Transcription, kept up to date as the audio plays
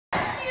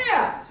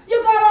Yeah,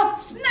 you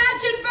gotta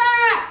snatch it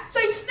back.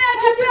 Say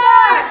snatch it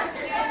back.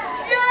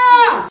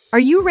 Yeah. Are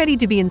you ready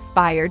to be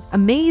inspired,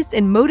 amazed,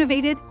 and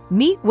motivated?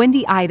 Meet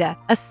Wendy Ida,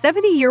 a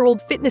 70-year-old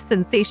fitness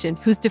sensation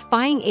who's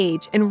defying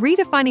age and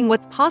redefining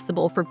what's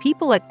possible for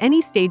people at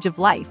any stage of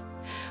life.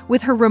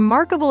 With her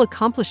remarkable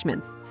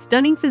accomplishments,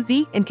 stunning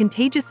physique, and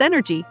contagious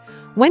energy,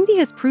 Wendy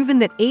has proven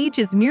that age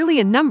is merely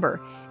a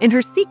number, and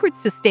her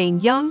secrets to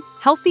staying young,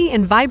 healthy,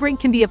 and vibrant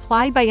can be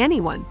applied by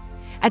anyone.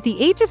 At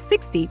the age of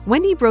 60,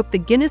 Wendy broke the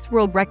Guinness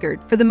World Record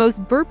for the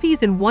most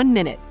burpees in 1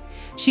 minute.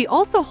 She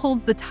also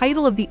holds the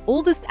title of the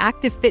oldest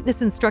active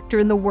fitness instructor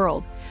in the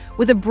world.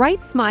 With a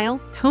bright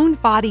smile,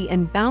 toned body,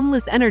 and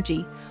boundless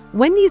energy,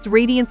 Wendy's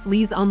radiance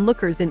leaves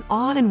onlookers in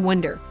awe and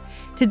wonder.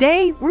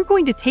 Today, we're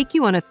going to take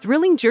you on a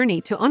thrilling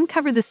journey to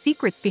uncover the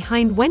secrets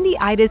behind Wendy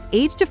Ida's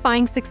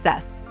age-defying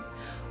success.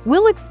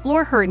 We'll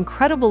explore her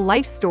incredible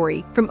life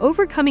story, from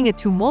overcoming a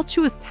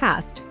tumultuous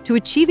past to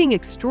achieving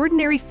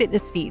extraordinary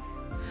fitness feats.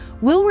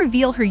 We'll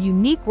reveal her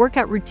unique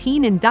workout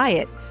routine and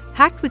diet,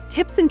 packed with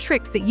tips and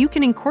tricks that you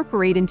can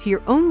incorporate into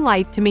your own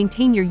life to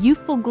maintain your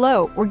youthful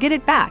glow or get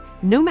it back,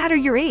 no matter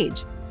your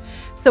age.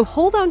 So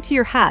hold on to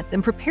your hats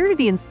and prepare to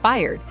be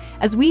inspired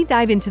as we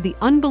dive into the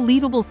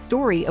unbelievable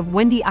story of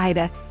Wendy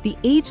Ida, the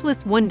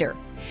ageless wonder.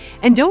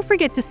 And don't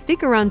forget to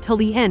stick around till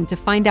the end to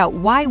find out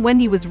why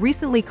Wendy was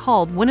recently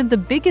called one of the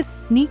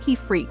biggest sneaky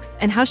freaks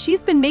and how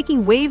she's been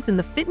making waves in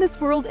the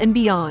fitness world and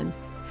beyond.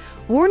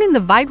 Born in the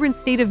vibrant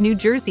state of New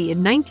Jersey in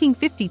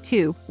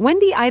 1952,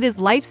 Wendy Ida's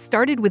life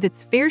started with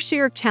its fair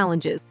share of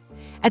challenges.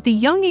 At the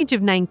young age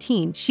of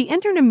 19, she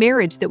entered a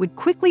marriage that would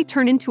quickly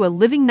turn into a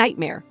living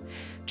nightmare.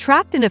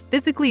 Trapped in a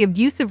physically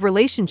abusive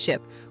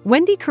relationship,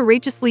 Wendy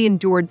courageously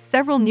endured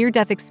several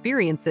near-death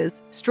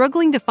experiences,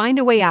 struggling to find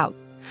a way out.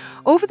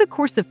 Over the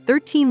course of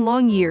 13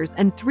 long years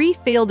and 3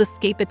 failed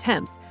escape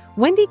attempts,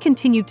 Wendy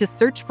continued to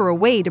search for a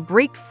way to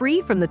break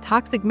free from the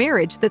toxic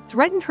marriage that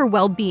threatened her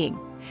well-being.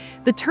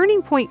 The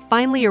turning point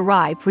finally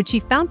arrived when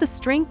she found the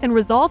strength and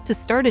resolve to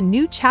start a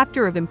new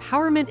chapter of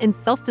empowerment and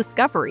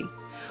self-discovery.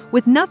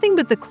 With nothing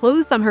but the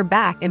clothes on her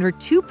back and her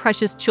 2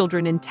 precious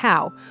children in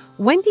tow,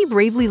 Wendy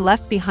bravely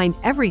left behind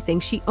everything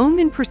she owned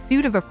in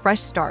pursuit of a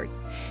fresh start.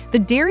 The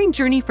daring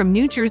journey from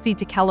New Jersey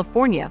to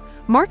California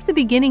marked the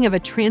beginning of a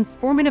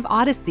transformative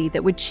odyssey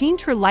that would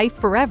change her life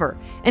forever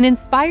and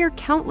inspire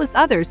countless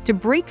others to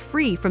break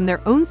free from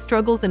their own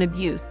struggles and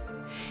abuse.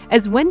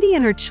 As Wendy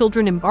and her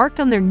children embarked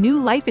on their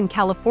new life in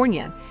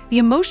California, the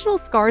emotional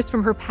scars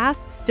from her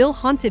past still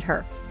haunted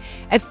her.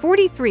 At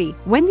 43,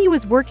 Wendy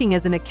was working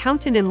as an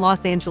accountant in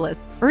Los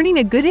Angeles, earning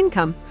a good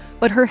income,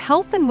 but her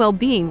health and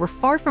well-being were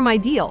far from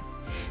ideal.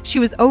 She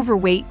was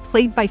overweight,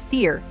 plagued by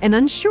fear, and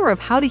unsure of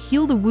how to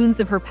heal the wounds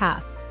of her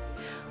past.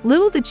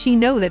 Little did she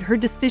know that her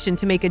decision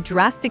to make a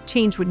drastic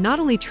change would not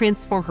only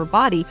transform her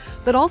body,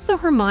 but also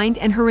her mind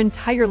and her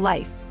entire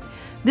life.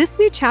 This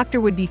new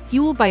chapter would be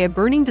fueled by a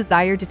burning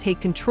desire to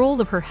take control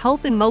of her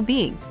health and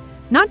well-being,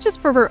 not just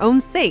for her own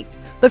sake,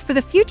 but for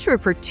the future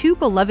of her 2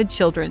 beloved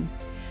children.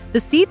 The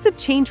seeds of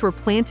change were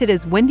planted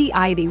as Wendy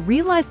Ida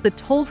realized the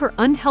toll her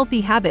unhealthy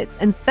habits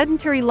and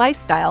sedentary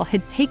lifestyle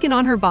had taken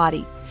on her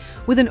body.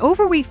 With an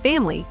overweight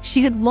family,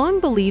 she had long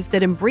believed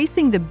that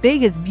embracing the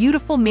big is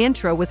beautiful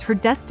mantra was her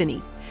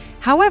destiny.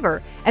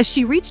 However, as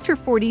she reached her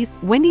 40s,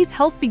 Wendy's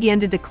health began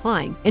to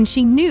decline, and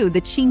she knew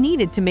that she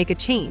needed to make a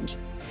change.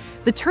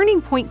 The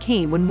turning point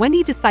came when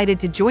Wendy decided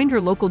to join her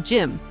local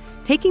gym,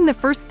 taking the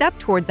first step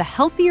towards a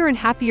healthier and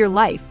happier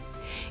life.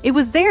 It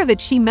was there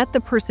that she met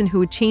the person who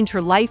would change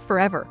her life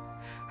forever,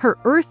 her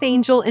earth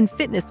angel and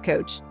fitness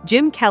coach,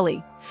 Jim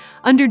Kelly.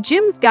 Under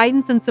Jim's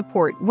guidance and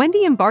support,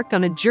 Wendy embarked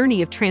on a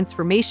journey of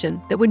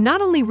transformation that would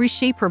not only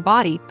reshape her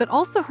body, but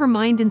also her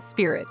mind and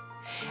spirit.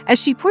 As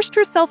she pushed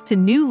herself to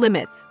new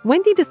limits,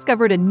 Wendy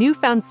discovered a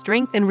newfound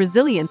strength and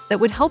resilience that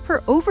would help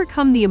her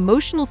overcome the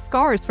emotional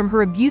scars from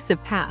her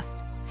abusive past.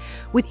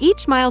 With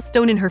each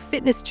milestone in her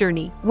fitness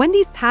journey,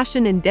 Wendy's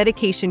passion and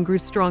dedication grew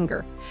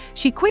stronger.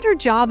 She quit her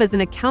job as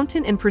an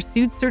accountant and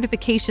pursued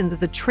certifications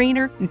as a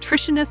trainer,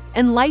 nutritionist,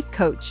 and life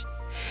coach.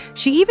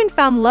 She even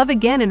found love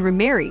again and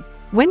remarried.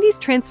 Wendy's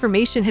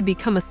transformation had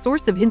become a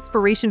source of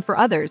inspiration for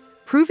others,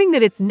 proving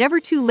that it's never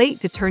too late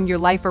to turn your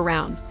life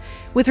around.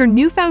 With her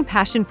newfound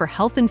passion for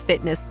health and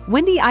fitness,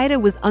 Wendy Ida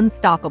was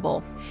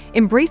unstoppable.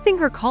 Embracing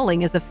her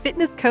calling as a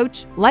fitness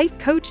coach, life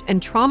coach,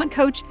 and trauma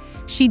coach,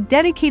 she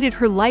dedicated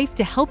her life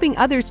to helping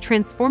others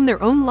transform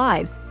their own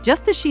lives,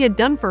 just as she had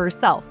done for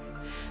herself.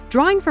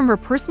 Drawing from her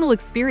personal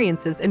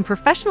experiences and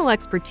professional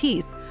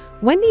expertise,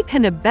 Wendy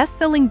penned a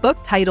best-selling book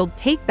titled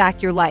Take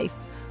Back Your Life: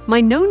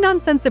 My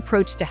No-Nonsense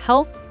Approach to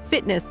Health,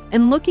 Fitness,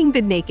 and Looking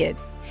Good Naked.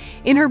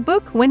 In her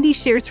book, Wendy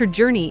shares her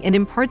journey and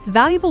imparts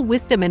valuable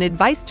wisdom and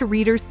advice to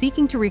readers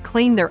seeking to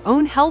reclaim their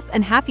own health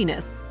and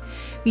happiness.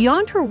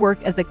 Beyond her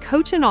work as a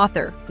coach and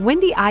author,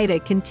 Wendy Ida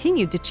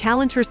continued to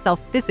challenge herself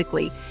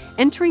physically,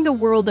 entering the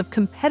world of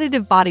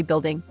competitive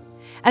bodybuilding.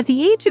 At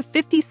the age of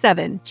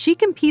 57, she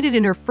competed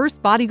in her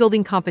first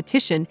bodybuilding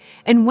competition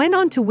and went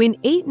on to win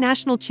 8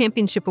 national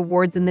championship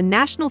awards in the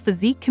National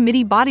Physique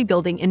Committee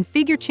Bodybuilding and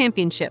Figure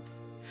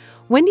Championships.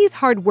 Wendy's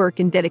hard work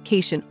and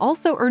dedication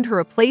also earned her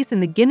a place in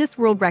the Guinness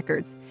World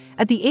Records.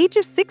 At the age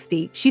of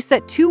 60, she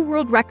set 2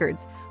 world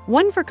records,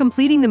 one for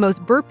completing the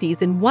most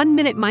burpees in 1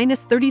 minute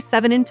minus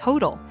 37 in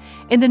total,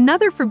 and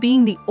another for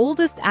being the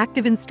oldest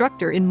active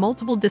instructor in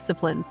multiple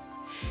disciplines.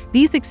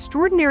 These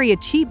extraordinary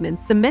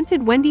achievements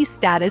cemented Wendy's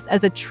status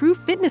as a true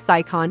fitness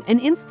icon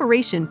and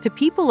inspiration to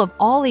people of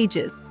all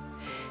ages.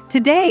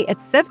 Today, at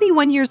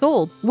 71 years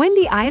old,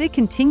 Wendy Ida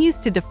continues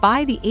to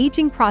defy the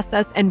aging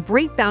process and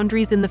break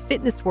boundaries in the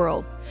fitness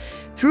world.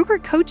 Through her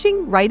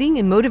coaching, writing,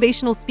 and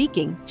motivational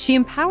speaking, she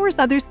empowers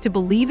others to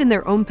believe in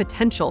their own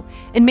potential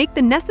and make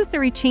the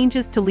necessary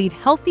changes to lead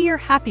healthier,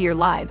 happier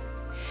lives.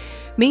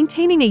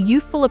 Maintaining a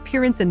youthful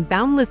appearance and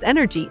boundless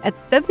energy at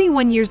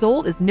 71 years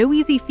old is no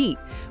easy feat,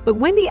 but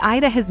Wendy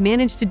Ida has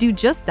managed to do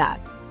just that.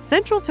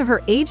 Central to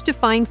her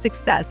age-defying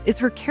success is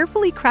her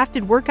carefully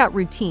crafted workout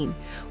routine,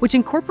 which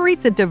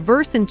incorporates a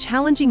diverse and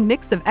challenging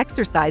mix of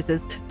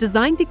exercises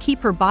designed to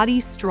keep her body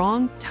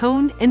strong,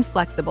 toned, and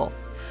flexible.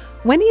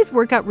 Wendy's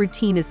workout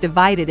routine is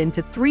divided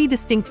into 3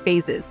 distinct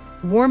phases: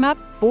 warm-up,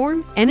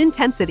 form, and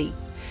intensity.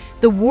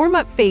 The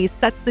warm-up phase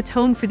sets the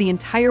tone for the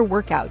entire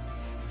workout,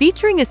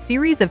 featuring a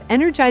series of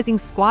energizing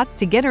squats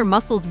to get her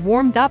muscles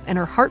warmed up and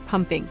her heart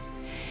pumping.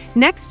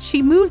 Next,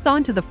 she moves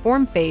on to the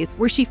form phase,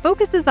 where she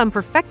focuses on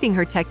perfecting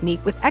her technique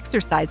with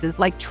exercises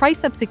like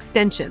triceps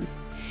extensions.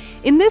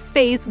 In this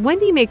phase,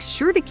 Wendy makes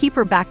sure to keep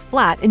her back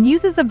flat and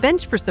uses a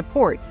bench for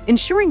support,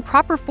 ensuring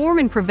proper form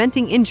and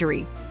preventing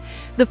injury.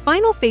 The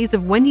final phase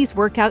of Wendy's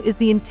workout is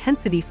the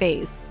intensity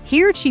phase.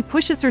 Here, she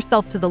pushes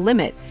herself to the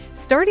limit,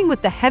 starting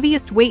with the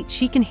heaviest weight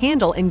she can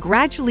handle and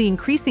gradually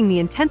increasing the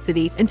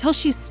intensity until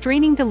she's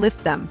straining to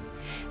lift them.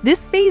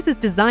 This phase is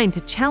designed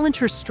to challenge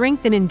her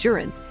strength and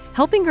endurance,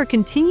 helping her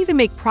continue to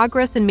make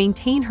progress and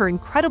maintain her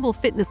incredible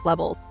fitness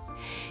levels.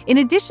 In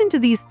addition to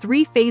these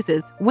 3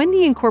 phases,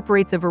 Wendy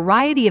incorporates a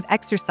variety of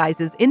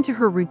exercises into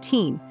her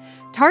routine,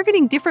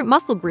 targeting different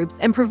muscle groups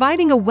and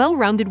providing a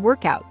well-rounded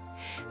workout.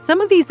 Some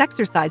of these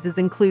exercises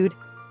include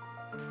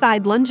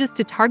side lunges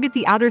to target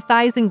the outer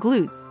thighs and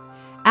glutes,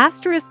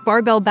 *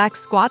 barbell back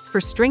squats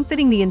for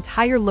strengthening the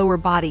entire lower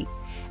body,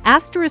 *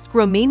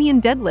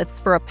 Romanian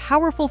deadlifts for a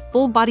powerful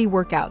full-body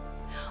workout.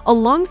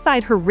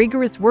 Alongside her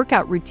rigorous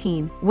workout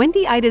routine,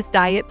 Wendy Ida's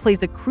diet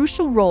plays a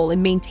crucial role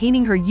in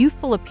maintaining her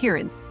youthful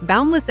appearance,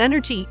 boundless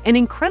energy, and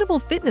incredible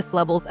fitness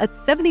levels at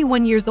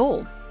 71 years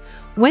old.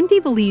 Wendy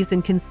believes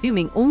in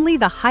consuming only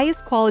the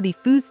highest quality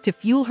foods to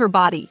fuel her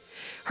body.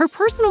 Her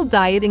personal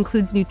diet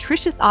includes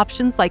nutritious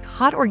options like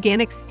hot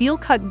organic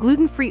steel-cut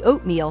gluten-free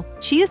oatmeal,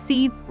 chia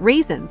seeds,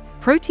 raisins,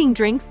 protein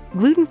drinks,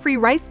 gluten-free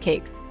rice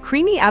cakes,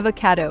 creamy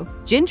avocado,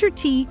 ginger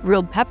tea,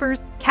 grilled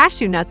peppers,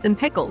 cashew nuts, and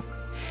pickles.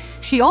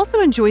 She also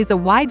enjoys a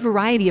wide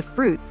variety of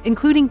fruits,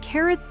 including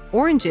carrots,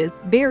 oranges,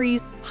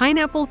 berries,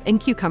 pineapples,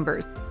 and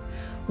cucumbers.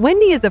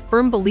 Wendy is a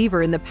firm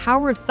believer in the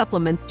power of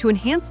supplements to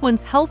enhance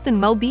one's health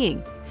and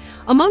well-being.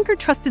 Among her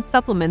trusted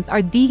supplements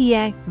are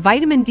DEA,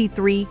 vitamin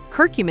D3,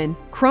 curcumin,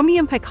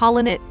 chromium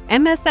picolinate,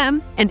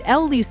 MSM, and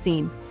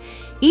L-leucine.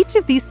 Each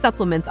of these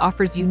supplements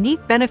offers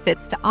unique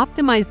benefits to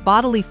optimize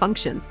bodily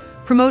functions,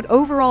 promote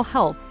overall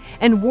health,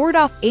 and ward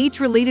off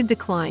age-related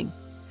decline.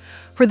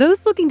 For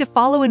those looking to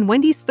follow in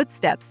Wendy's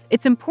footsteps,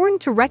 it's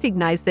important to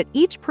recognize that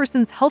each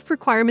person's health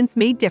requirements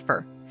may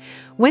differ.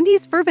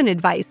 Wendy's fervent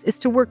advice is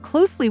to work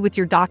closely with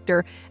your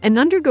doctor and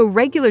undergo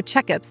regular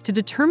checkups to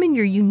determine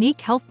your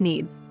unique health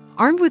needs.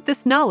 Armed with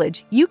this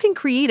knowledge, you can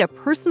create a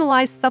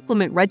personalized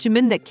supplement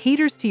regimen that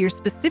caters to your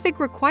specific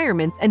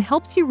requirements and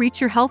helps you reach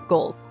your health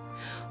goals.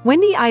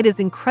 Wendy Ida's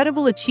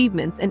incredible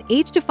achievements and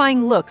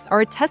age-defying looks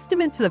are a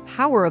testament to the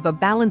power of a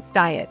balanced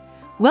diet,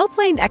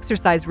 well-planned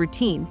exercise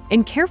routine,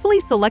 and carefully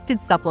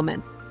selected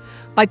supplements.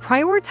 By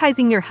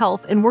prioritizing your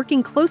health and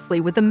working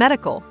closely with a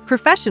medical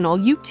professional,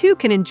 you too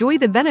can enjoy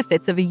the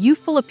benefits of a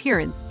youthful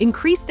appearance,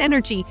 increased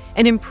energy,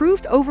 and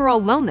improved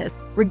overall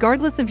wellness,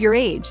 regardless of your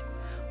age.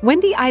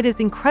 Wendy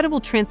Ida's incredible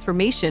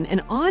transformation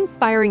and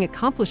awe-inspiring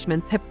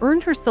accomplishments have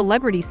earned her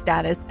celebrity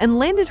status and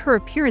landed her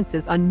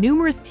appearances on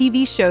numerous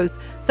TV shows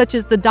such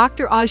as The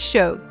Dr. Oz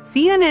Show,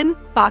 CNN,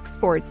 Fox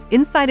Sports,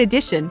 Inside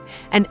Edition,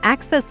 and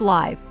Access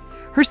Live.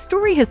 Her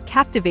story has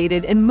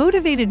captivated and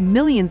motivated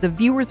millions of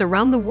viewers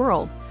around the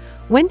world.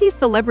 Wendy's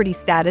celebrity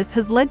status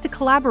has led to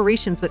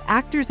collaborations with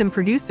actors and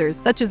producers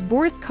such as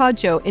Boris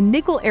Kodjoe and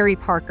Nicole Ari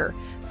Parker,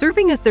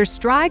 serving as their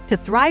Strive to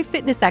Thrive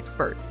fitness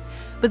expert.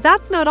 But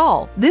that's not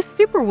all. This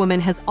superwoman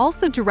has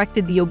also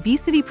directed the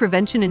Obesity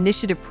Prevention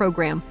Initiative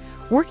program,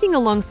 working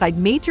alongside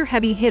major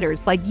heavy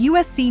hitters like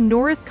USC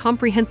Norris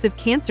Comprehensive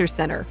Cancer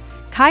Center,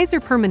 Kaiser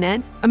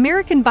Permanente,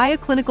 American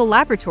Bioclinical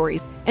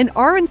Laboratories, and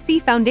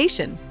RNC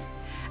Foundation.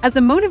 As a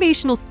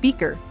motivational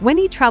speaker,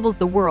 Wendy travels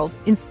the world,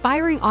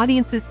 inspiring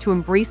audiences to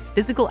embrace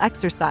physical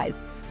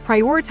exercise,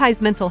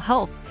 prioritize mental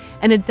health,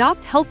 and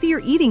adopt healthier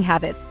eating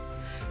habits.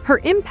 Her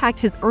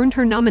impact has earned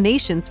her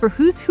nominations for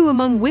Who's Who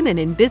Among Women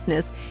in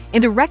Business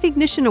and a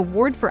recognition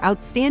award for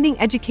Outstanding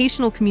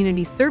Educational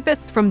Community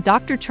Service from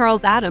Dr.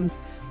 Charles Adams,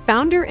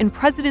 founder and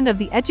president of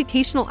the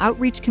Educational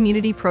Outreach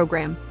Community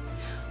Program.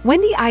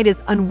 Wendy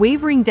Ida's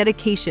unwavering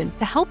dedication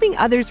to helping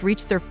others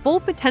reach their full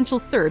potential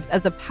serves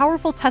as a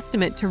powerful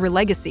testament to her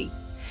legacy.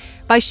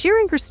 By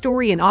sharing her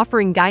story and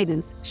offering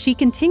guidance, she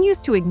continues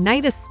to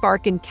ignite a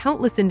spark in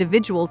countless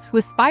individuals who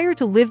aspire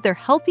to live their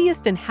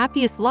healthiest and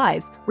happiest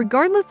lives,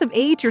 regardless of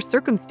age or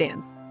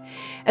circumstance.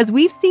 As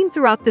we've seen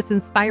throughout this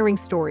inspiring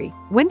story,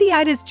 Wendy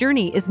Ida's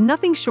journey is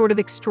nothing short of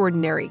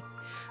extraordinary.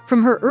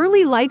 From her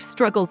early life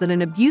struggles in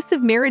an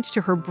abusive marriage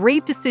to her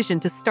brave decision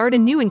to start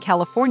anew in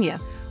California,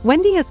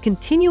 Wendy has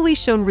continually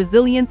shown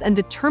resilience and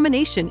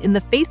determination in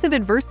the face of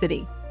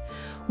adversity.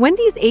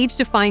 Wendy's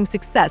age-defying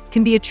success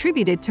can be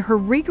attributed to her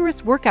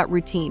rigorous workout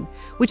routine,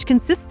 which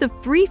consists of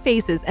 3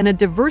 phases and a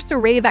diverse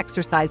array of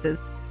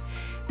exercises.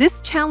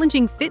 This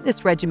challenging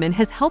fitness regimen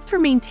has helped her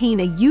maintain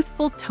a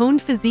youthful,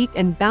 toned physique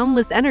and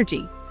boundless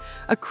energy.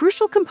 A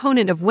crucial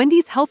component of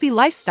Wendy's healthy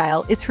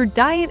lifestyle is her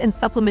diet and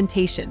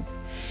supplementation.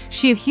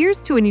 She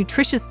adheres to a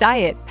nutritious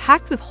diet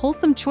packed with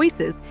wholesome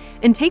choices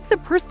and takes a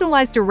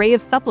personalized array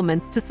of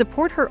supplements to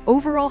support her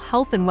overall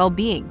health and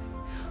well-being.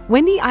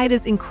 Wendy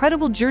Ida's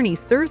incredible journey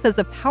serves as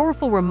a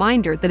powerful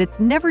reminder that it's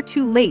never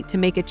too late to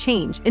make a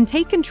change and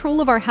take control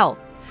of our health.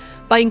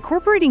 By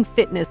incorporating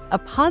fitness, a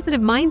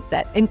positive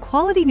mindset, and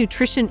quality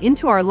nutrition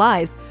into our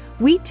lives,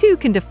 we too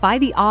can defy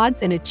the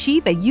odds and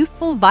achieve a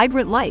youthful,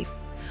 vibrant life.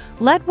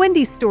 Let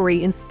Wendy's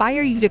story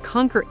inspire you to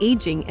conquer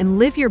aging and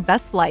live your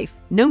best life,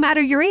 no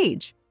matter your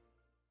age.